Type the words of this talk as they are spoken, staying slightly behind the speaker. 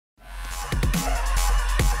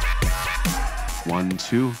1,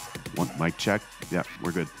 2. One, mic check. Yeah,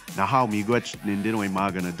 we're good. Nahau miigwech nindinoy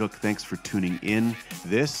magana duk. Thanks for tuning in.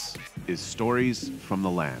 This is Stories from the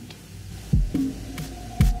Land.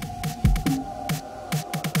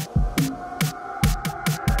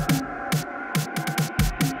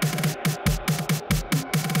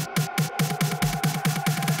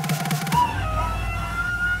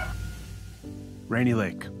 Rainy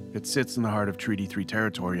Lake. It sits in the heart of Treaty 3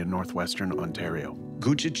 territory in northwestern Ontario.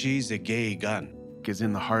 Guchichi's a gay gun. Is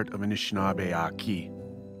in the heart of Anishinaabe Aki,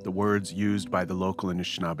 the words used by the local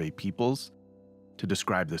Anishinaabe peoples to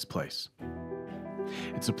describe this place.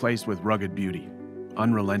 It's a place with rugged beauty,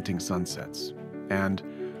 unrelenting sunsets, and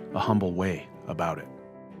a humble way about it.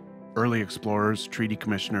 Early explorers, treaty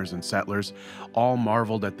commissioners, and settlers all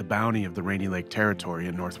marveled at the bounty of the Rainy Lake territory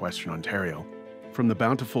in northwestern Ontario. From the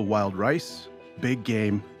bountiful wild rice, big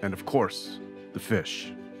game, and of course, the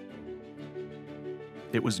fish.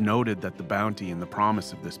 It was noted that the bounty and the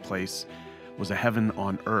promise of this place was a heaven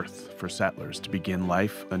on earth for settlers to begin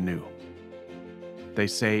life anew. They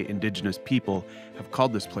say Indigenous people have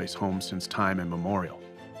called this place home since time immemorial.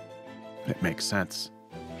 It makes sense.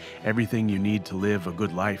 Everything you need to live a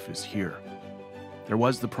good life is here. There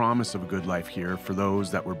was the promise of a good life here for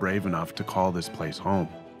those that were brave enough to call this place home.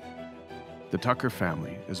 The Tucker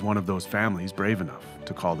family is one of those families brave enough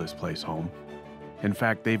to call this place home. In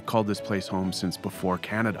fact, they've called this place home since before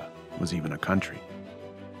Canada was even a country.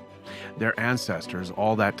 Their ancestors,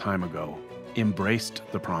 all that time ago, embraced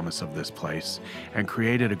the promise of this place and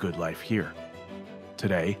created a good life here.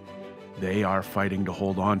 Today, they are fighting to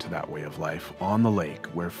hold on to that way of life on the lake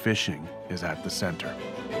where fishing is at the center.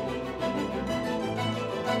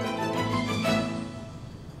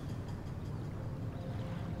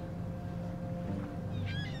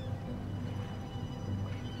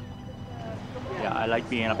 I like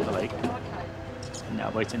being up the lake, and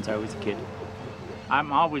that way since I was a kid.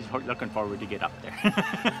 I'm always looking forward to get up there.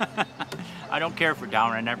 I don't care for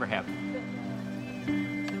down, I never have.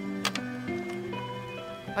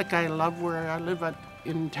 Like I love where I live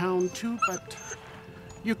in town too, but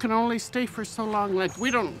you can only stay for so long. Like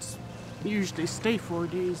we don't usually stay 4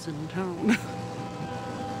 days in town.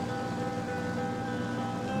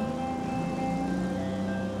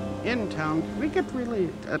 In town, we get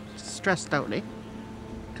really stressed out, eh?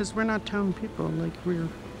 Because we're not town people, like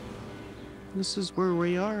this is where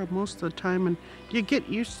we are most of the time, and you get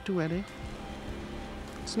used to it, eh?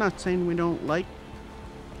 It's not saying we don't like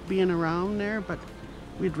being around there, but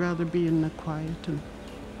we'd rather be in the quiet, and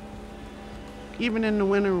even in the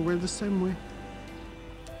winter, we're the same way.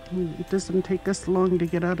 It doesn't take us long to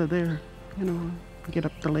get out of there, get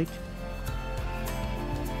up the lake.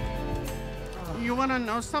 You want to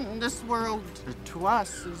know something? This world, to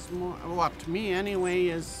us, is more, well, to me anyway,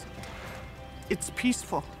 it's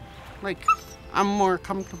peaceful. Like, I'm more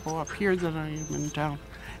comfortable up here than I am in town.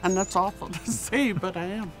 And that's awful to say, but I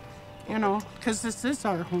am, because this is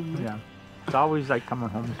our home. Right? Yeah, it's always like coming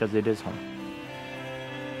home because it is home.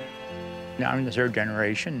 Now I'm the third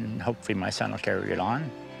generation, and hopefully my son will carry it on.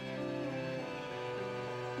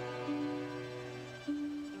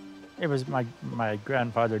 It was my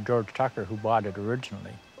grandfather, George Tucker, who bought it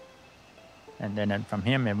originally. And then from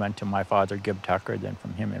him, it went to my father, Gib Tucker. Then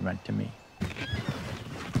from him, it went to me.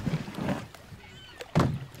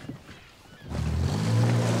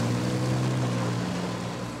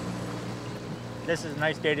 This is a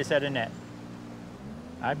nice day to set a net.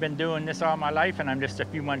 I've been doing this all my life, and I'm just a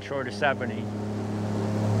few months short of 70.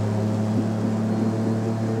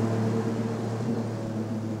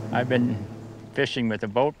 I've been fishing with a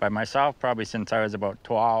boat by myself probably since I was about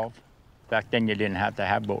 12. Back then you didn't have to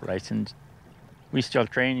have boat license. We still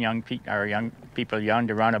train young people young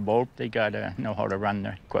to run a boat. They gotta know how to run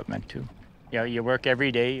the equipment too. You work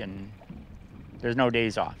every day and there's no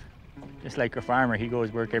days off. Just like a farmer, he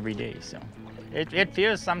goes work every day. So it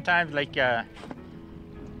feels sometimes like why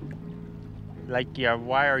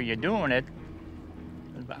are you doing it?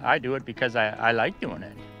 I do it because I like doing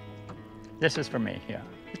it. This is for me, yeah.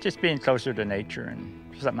 It's just being closer to nature and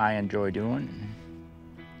something I enjoy doing.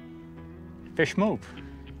 Fish move.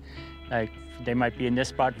 Like, they might be in this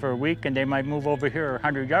spot for a week and they might move over here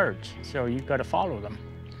 100 yards. So you've got to follow them.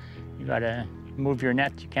 You got to move your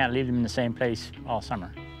net. You can't leave them in the same place all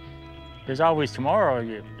summer. There's always tomorrow.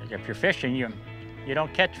 If you're fishing, you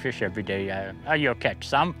don't catch fish every day. You'll catch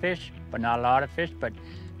some fish, but not a lot of fish. But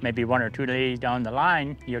maybe 1 or 2 days down the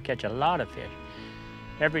line, you'll catch a lot of fish.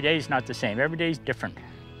 Every day is not the same. Every day is different.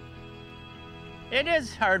 It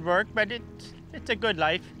is hard work, but it's a good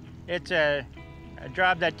life. It's a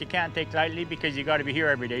job that you can't take lightly because you got to be here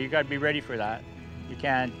every day. You got to be ready for that. You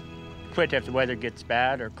can't quit if the weather gets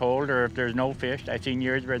bad or cold or if there's no fish. I've seen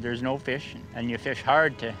years where there's no fish and you fish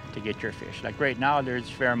hard to get your fish. Like right now, there's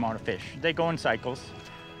a fair amount of fish. They go in cycles.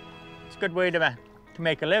 It's a good way to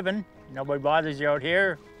make a living. Nobody bothers you out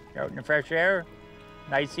here. You're out in the fresh air,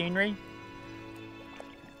 nice scenery.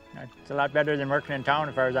 It's a lot better than working in town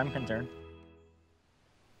as far as I'm concerned.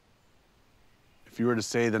 If you were to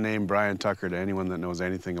say the name Brian Tucker to anyone that knows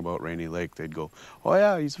anything about Rainy Lake, they'd go, "Oh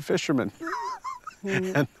yeah, he's a fisherman."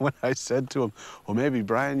 And when I said to him, "Well, maybe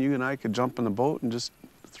Brian, you and I could jump in the boat and just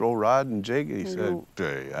throw rod and jig," he said,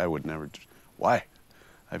 "Hey, I would never. Why?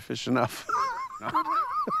 I fish enough."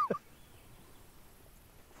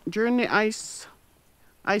 During the ice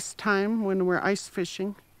time, when we're ice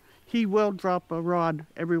fishing, he will drop a rod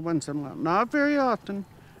every once in a while. Not very often,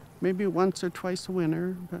 maybe once or twice a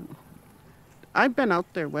winter, but I've been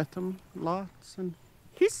out there with him lots, and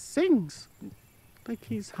he sings. Like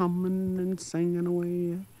he's humming and singing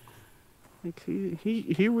away. Like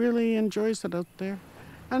he really enjoys it out there.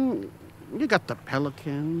 And you got the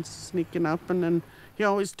pelicans sneaking up, and then he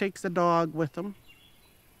always takes a dog with him.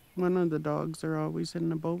 One of the dogs are always in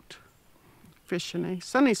the boat fishing.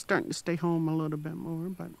 Sonny's starting to stay home a little bit more,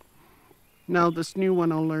 but now this new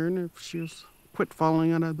one will learn if she'll quit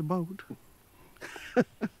falling out of the boat.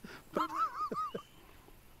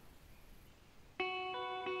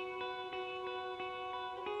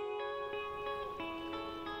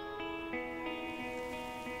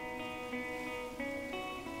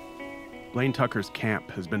 Blaine Tucker's camp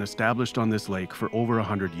has been established on this lake for over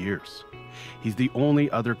 100 years. He's the only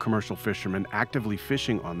other commercial fisherman actively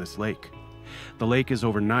fishing on this lake. The lake is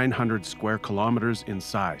over 900 square kilometers in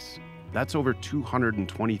size. That's over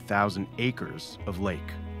 220,000 acres of lake.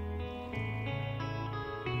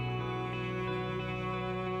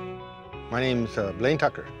 My name's Blaine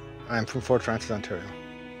Tucker. I'm from Fort Frances, Ontario.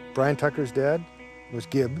 Brian Tucker's dad was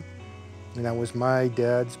Gib, and that was my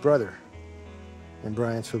dad's brother. And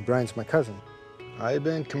Brian's my cousin. I've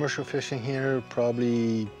been commercial fishing here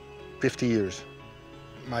probably 50 years.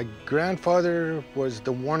 My grandfather was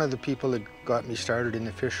one of the people that got me started in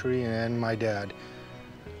the fishery, and my dad.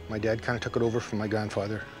 My dad kind of took it over from my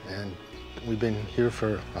grandfather, and we've been here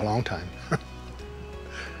for a long time.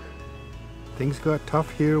 Things got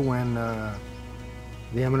tough here when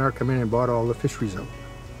the M&R come in and bought all the fisheries out.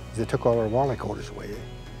 They took all our walleye quotas away.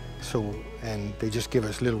 And they just give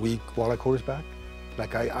us little weak walleye quotas back.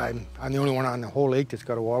 Like I'm the only one on the whole lake that's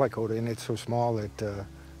got a walleye quota, and it's so small that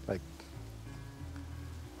like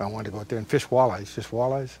if I wanted to go out there and fish walleyes, just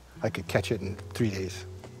walleyes, I could catch it in 3 days.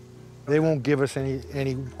 They won't give us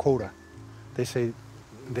any quota. They say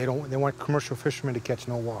they want commercial fishermen to catch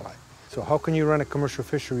no walleye. So how can you run a commercial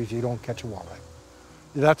fishery if you don't catch a walleye?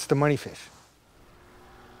 That's the money fish.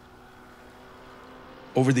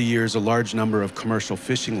 Over the years, a large number of commercial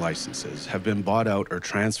fishing licenses have been bought out or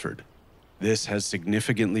transferred. This has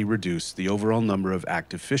significantly reduced the overall number of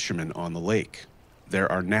active fishermen on the lake.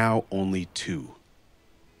 There are now only 2.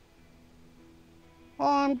 Oh,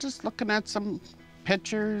 I'm just looking at some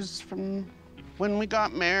pictures from when we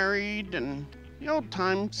got married and the old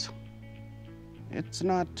times. It's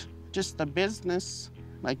not just a business.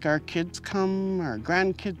 Like our kids come, our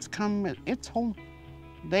grandkids come, it's home.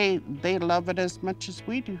 They love it as much as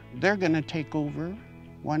we do. They're gonna take over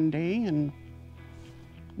one day, and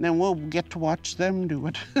then we'll get to watch them do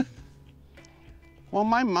it. Well,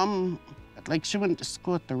 my mom, like, she went to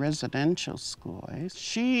school at the residential school.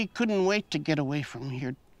 She couldn't wait to get away from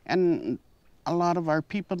here. And a lot of our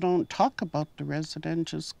people don't talk about the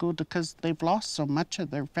residential school because they've lost so much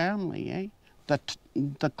of their family,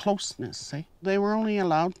 the closeness. They were only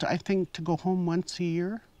allowed to, I think, to go home once a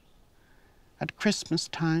year at Christmas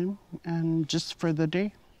time, and just for the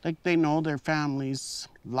day. Like, they know their families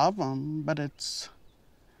love them, but it's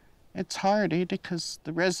hard, because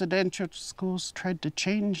the residential schools tried to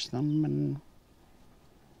change them, and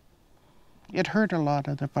it hurt a lot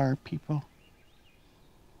of our people.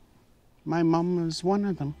 My mom was one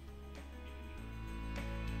of them.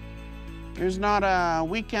 There's not a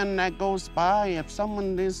weekend that goes by if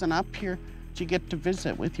someone isn't up here you get to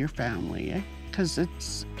visit with your family, because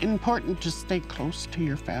it's important to stay close to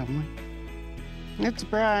your family. It's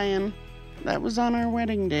Brian. That was on our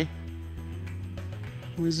wedding day.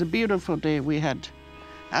 It was a beautiful day we had.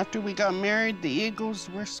 After we got married, the eagles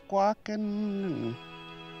were squawking and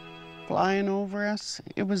flying over us.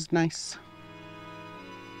 It was nice.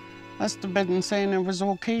 Must have been saying it was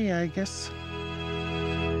okay, I guess.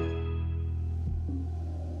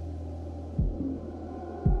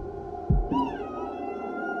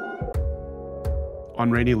 On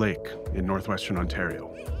Rainy Lake in northwestern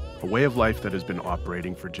Ontario, A way of life that has been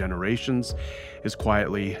operating for generations is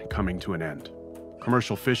quietly coming to an end.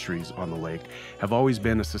 Commercial fisheries on the lake have always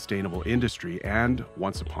been a sustainable industry, and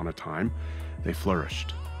once upon a time, they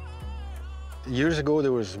flourished. Years ago,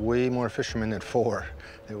 there was way more fishermen than 4.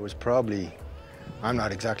 There was probably, I'm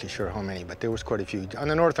not exactly sure how many, but there was quite a few. On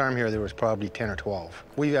the North Arm here, there was probably 10 or 12.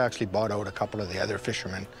 We actually bought out a couple of the other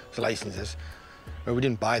fishermen's licenses. Or we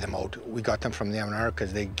didn't buy them out. We got them from the M&R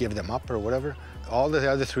because they give them up or whatever. All the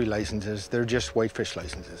other 3 licenses, they're just whitefish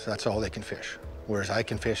licenses. That's all they can fish. Whereas I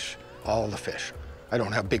can fish all the fish. I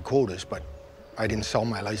don't have big quotas, but I didn't sell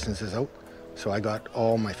my licenses out, so I got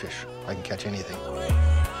all my fish. I can catch anything.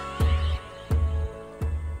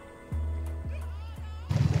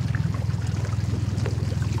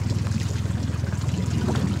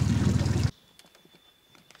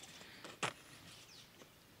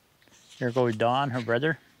 Here goes Don, her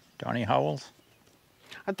brother, Donnie Howells.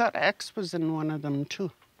 I thought X was in one of them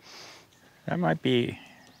too. That might be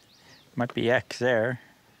X there.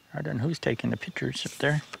 I don't know who's taking the pictures up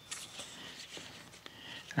there.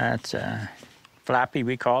 That's Flappy,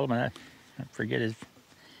 we call him. I forget his.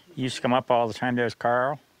 He used to come up all the time. There's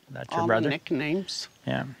Carl. That's your brother. All the nicknames.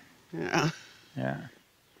 Yeah. Yeah. Yeah.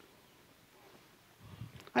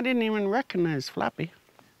 I didn't even recognize Flappy.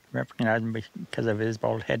 Recognize him because of his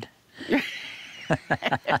bald head.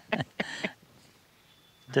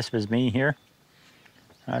 This was me here.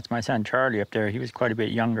 That's my son Charlie up there. He was quite a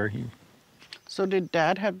bit younger. So did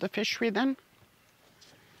Dad have the fishery then?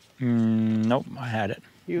 Nope, I had it.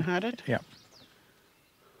 You had it? Yeah.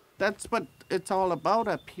 That's what it's all about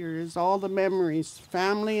up here, is all the memories,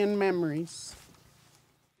 family and memories.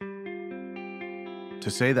 To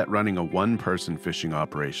say that running a one-person fishing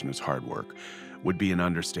operation is hard work would be an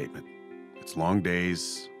understatement. It's long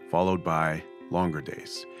days, followed by longer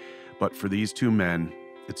days. But for these 2 men,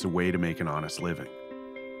 it's a way to make an honest living.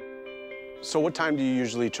 So what time do you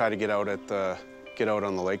usually try to get out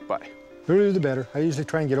on the lake by? The earlier the better. I usually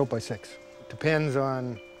try and get out by 6. Depends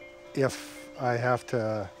on if I have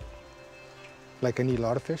to, like I need a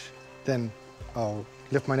lot of fish, then I'll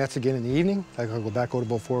lift my nets again in the evening. Like I'll go back out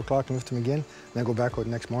about 4 o'clock and lift them again, and then go back out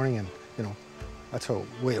the next morning, and you know, that's the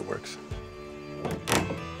way it works.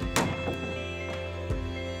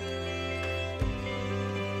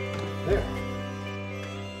 There.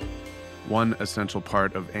 One essential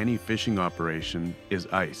part of any fishing operation is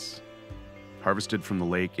ice. Harvested from the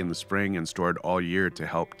lake in the spring and stored all year to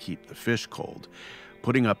help keep the fish cold.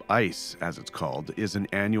 Putting up ice, as it's called, is an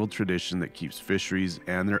annual tradition that keeps fisheries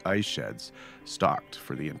and their ice sheds stocked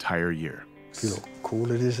for the entire year. See how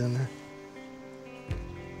cold it is in there?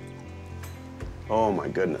 Oh my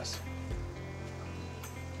goodness.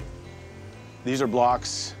 These are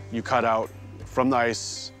blocks you cut out from the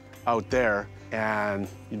ice out there, and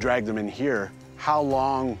you drag them in here. How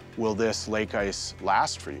long will this lake ice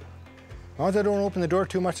last for you? As long as I don't open the door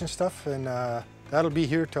too much and stuff, and that'll be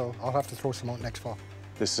here till I'll have to throw some out next fall.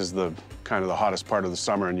 This is the kind of the hottest part of the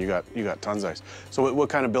summer, and you got tons of ice. So what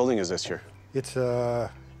kind of building is this here? It's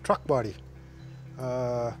a truck body.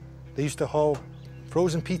 They used to haul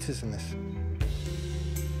frozen pizzas in this.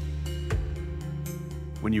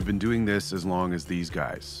 When you've been doing this as long as these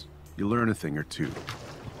guys, you learn a thing or two,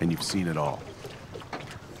 and you've seen it all.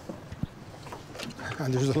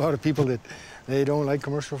 And there's a lot of people that they don't like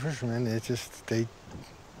commercial fishermen. It's just, they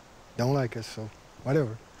don't like us, so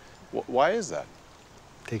whatever. Why is that?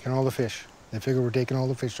 Taking all the fish. They figure we're taking all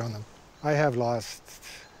the fish on them. I have lost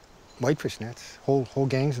whitefish nets, whole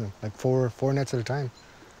gangs of them, like four nets at a time.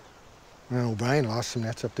 And Brian lost some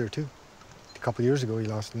nets up there too. A couple of years ago he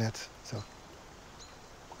lost nets, so.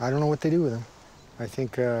 I don't know what they do with them. I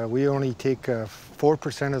think we only take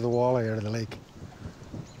 4% of the walleye out of the lake.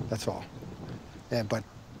 That's all. Yeah, but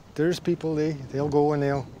there's people, they'll go and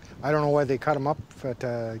I don't know why they cut them up, but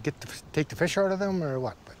take the fish out of them or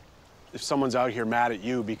what. But if someone's out here mad at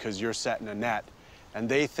you because you're setting a net, and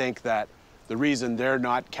they think that the reason they're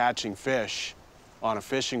not catching fish on a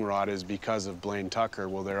fishing rod is because of Blaine Tucker,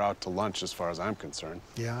 well, they're out to lunch as far as I'm concerned.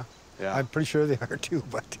 Yeah. Yeah. I'm pretty sure they are too,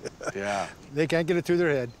 but yeah, they can't get it through their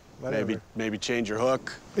head. Whatever. Maybe change your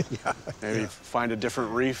hook. Yeah. Maybe find a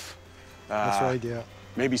different reef. That's right, yeah.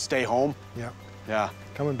 Maybe stay home. Yeah. Yeah.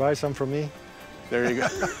 Come and buy some from me. There you go.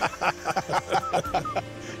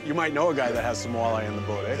 You might know a guy that has some walleye in the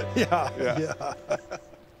boat, eh? Yeah.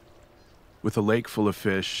 With a lake full of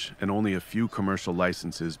fish and only a few commercial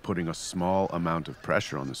licenses putting a small amount of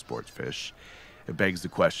pressure on the sports fish, it begs the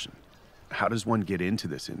question, how does one get into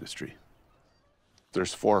this industry?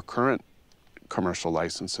 There's 4 current commercial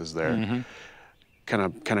licenses there. Mm-hmm.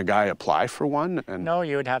 Can a guy apply for one? And No,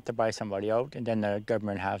 you would have to buy somebody out, and then the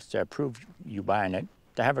government has to approve you buying it.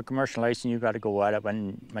 To have a commercial license, you got to go at it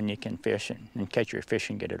when you can fish and catch your fish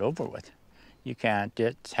and get it over with. You can't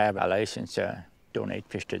just have a license to donate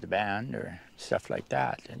fish to the band or stuff like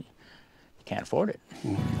that, and you can't afford it.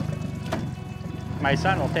 My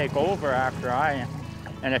son will take over after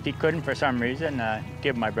and if he couldn't for some reason,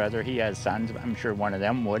 give my brother, he has sons, I'm sure one of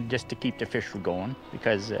them would, just to keep the fish going,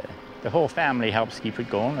 because the whole family helps keep it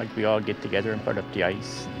going. Like, we all get together and put up the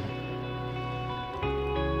ice.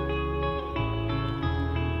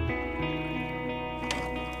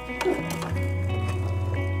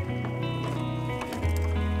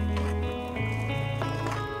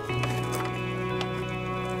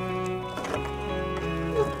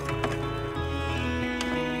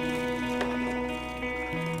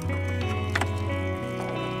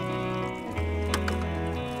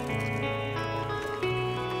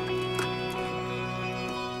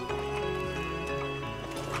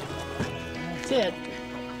 It.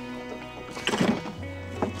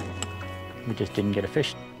 We just didn't get a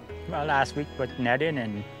fish. Well, last week put net in,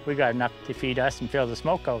 and we got enough to feed us and fill the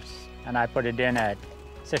smokehouse. And I put it in at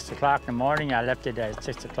 6 o'clock in the morning. I left it at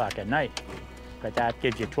 6 o'clock at night. But that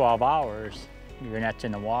gives you 12 hours. Your net's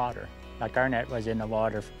in the water. Like, our net was in the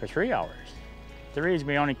water for 3 hours. The reason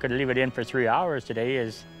we only could leave it in for 3 hours today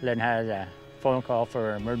is Lynn has a phone call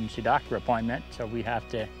for an emergency doctor appointment, so we have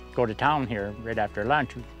to go to town here right after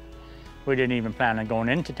lunch. We didn't even plan on going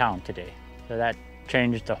into town today. So that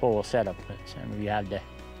changed the whole setup. And we had to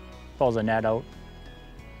pull the net out.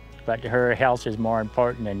 But her health is more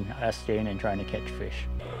important than us staying and trying to catch fish.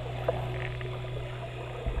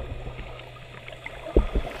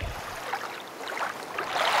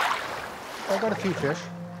 I got a few fish.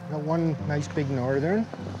 I got one nice big northern.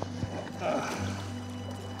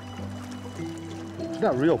 He's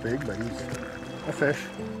not real big, but he's a fish.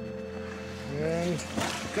 And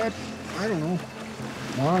got, I don't know,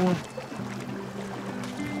 one,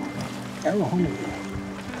 I don't know how many.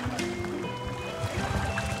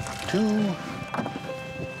 2,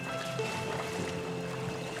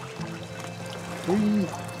 3,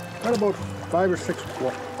 got about 5 or 6 the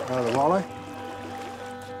walleye.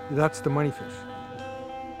 That's the money fish.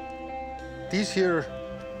 These here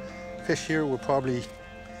fish here were probably,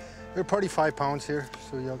 they're probably 5 pounds here,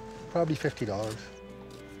 so you're probably $50.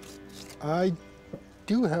 I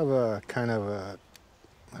do have a kind of a,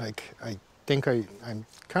 like, I think I'm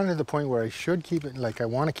kind of at the point where I should keep it, like, I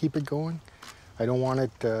want to keep it going. I don't want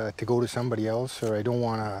it to go to somebody else, or I don't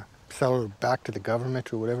want to sell it back to the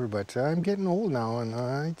government or whatever, but I'm getting old now, and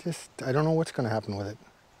I don't know what's going to happen with it.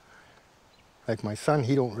 Like, my son,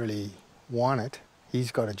 he don't really want it.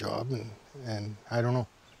 He's got a job, and I don't know.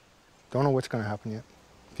 Don't know what's going to happen yet.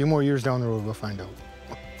 A few more years down the road, we'll find out.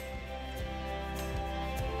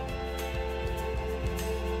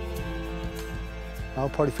 I'll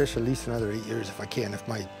probably fish at least another 8 years if I can, if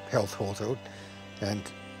my health holds out. And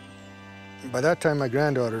by that time, my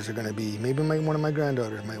granddaughters are going to be, maybe one of my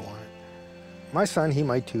granddaughters might want it. My son, he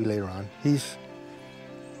might too later on. He's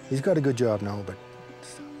got a good job now, but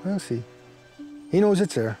we'll see. He knows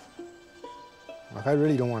it's there. Like, I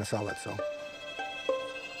really don't want to sell it, so.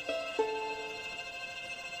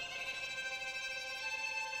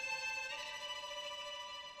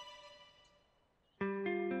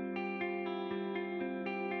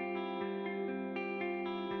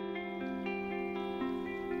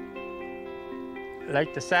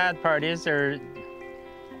 Like, the sad part is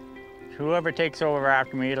whoever takes over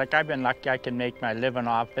after me, like, I've been lucky I can make my living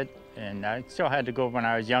off it, and I still had to go when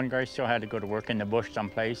I was younger. I still had to go to work in the bush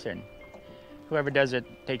someplace, and whoever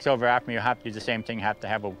takes over after me, you'll have to do the same thing, have to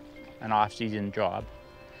have an off-season job.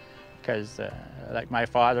 Because like my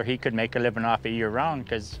father, he could make a living off it year-round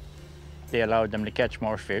because they allowed them to catch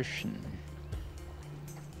more fish.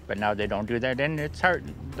 But now they don't do that, and it's hard.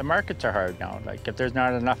 The markets are hard now. Like, if there's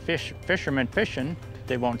not enough fishermen fishing,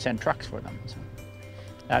 they won't send trucks for them. So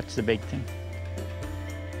that's the big thing.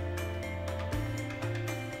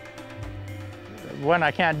 When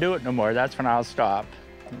I can't do it no more, that's when I'll stop.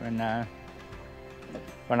 When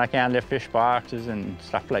I can't lift fish boxes and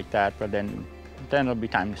stuff like that, but then it'll be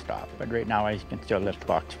time to stop. But right now I can still lift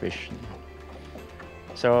box fish.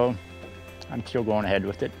 So I'm still going ahead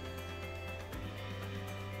with it.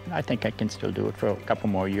 I think I can still do it for a couple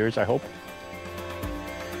more years, I hope.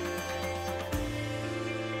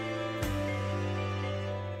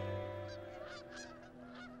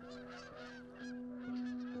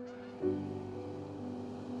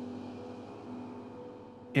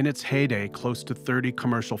 In its heyday, close to 30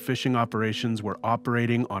 commercial fishing operations were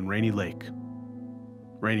operating on Rainy Lake.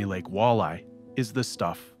 Rainy Lake walleye is the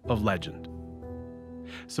stuff of legend.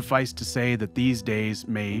 Suffice to say that these days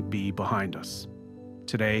may be behind us.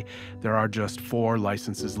 Today, there are just 4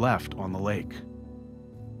 licenses left on the lake.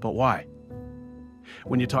 But why?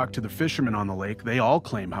 When you talk to the fishermen on the lake, they all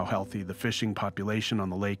claim how healthy the fishing population on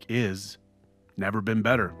the lake is. Never been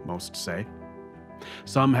better, most say.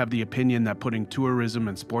 Some have the opinion that putting tourism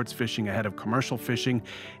and sports fishing ahead of commercial fishing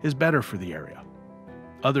is better for the area.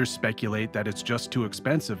 Others speculate that it's just too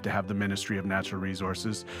expensive to have the Ministry of Natural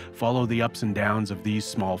Resources follow the ups and downs of these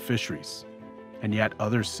small fisheries. And yet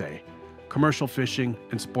others say commercial fishing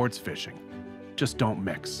and sports fishing just don't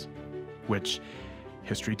mix, which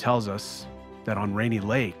history tells us that on Rainy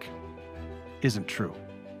Lake isn't true.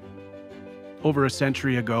 Over a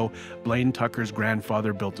century ago, Blaine Tucker's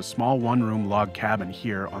grandfather built a small one-room log cabin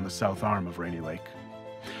here on the south arm of Rainy Lake.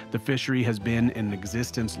 The fishery has been in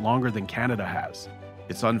existence longer than Canada has.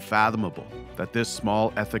 It's unfathomable that this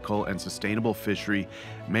small, ethical, and sustainable fishery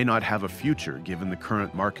may not have a future given the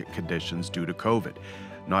current market conditions due to COVID,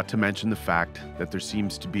 not to mention the fact that there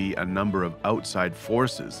seems to be a number of outside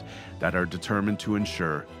forces that are determined to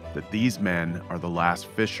ensure that these men are the last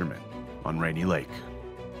fishermen on Rainy Lake.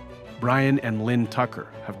 Brian and Lynn Tucker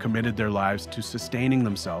have committed their lives to sustaining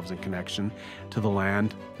themselves in connection to the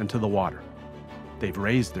land and to the water. They've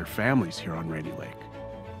raised their families here on Rainy Lake.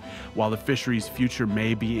 While the fishery's future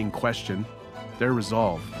may be in question, their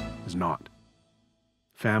resolve is not.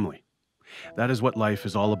 Family. That is what life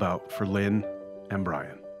is all about for Lynn and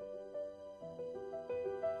Brian.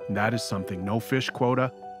 And that is something no fish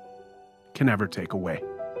quota can ever take away.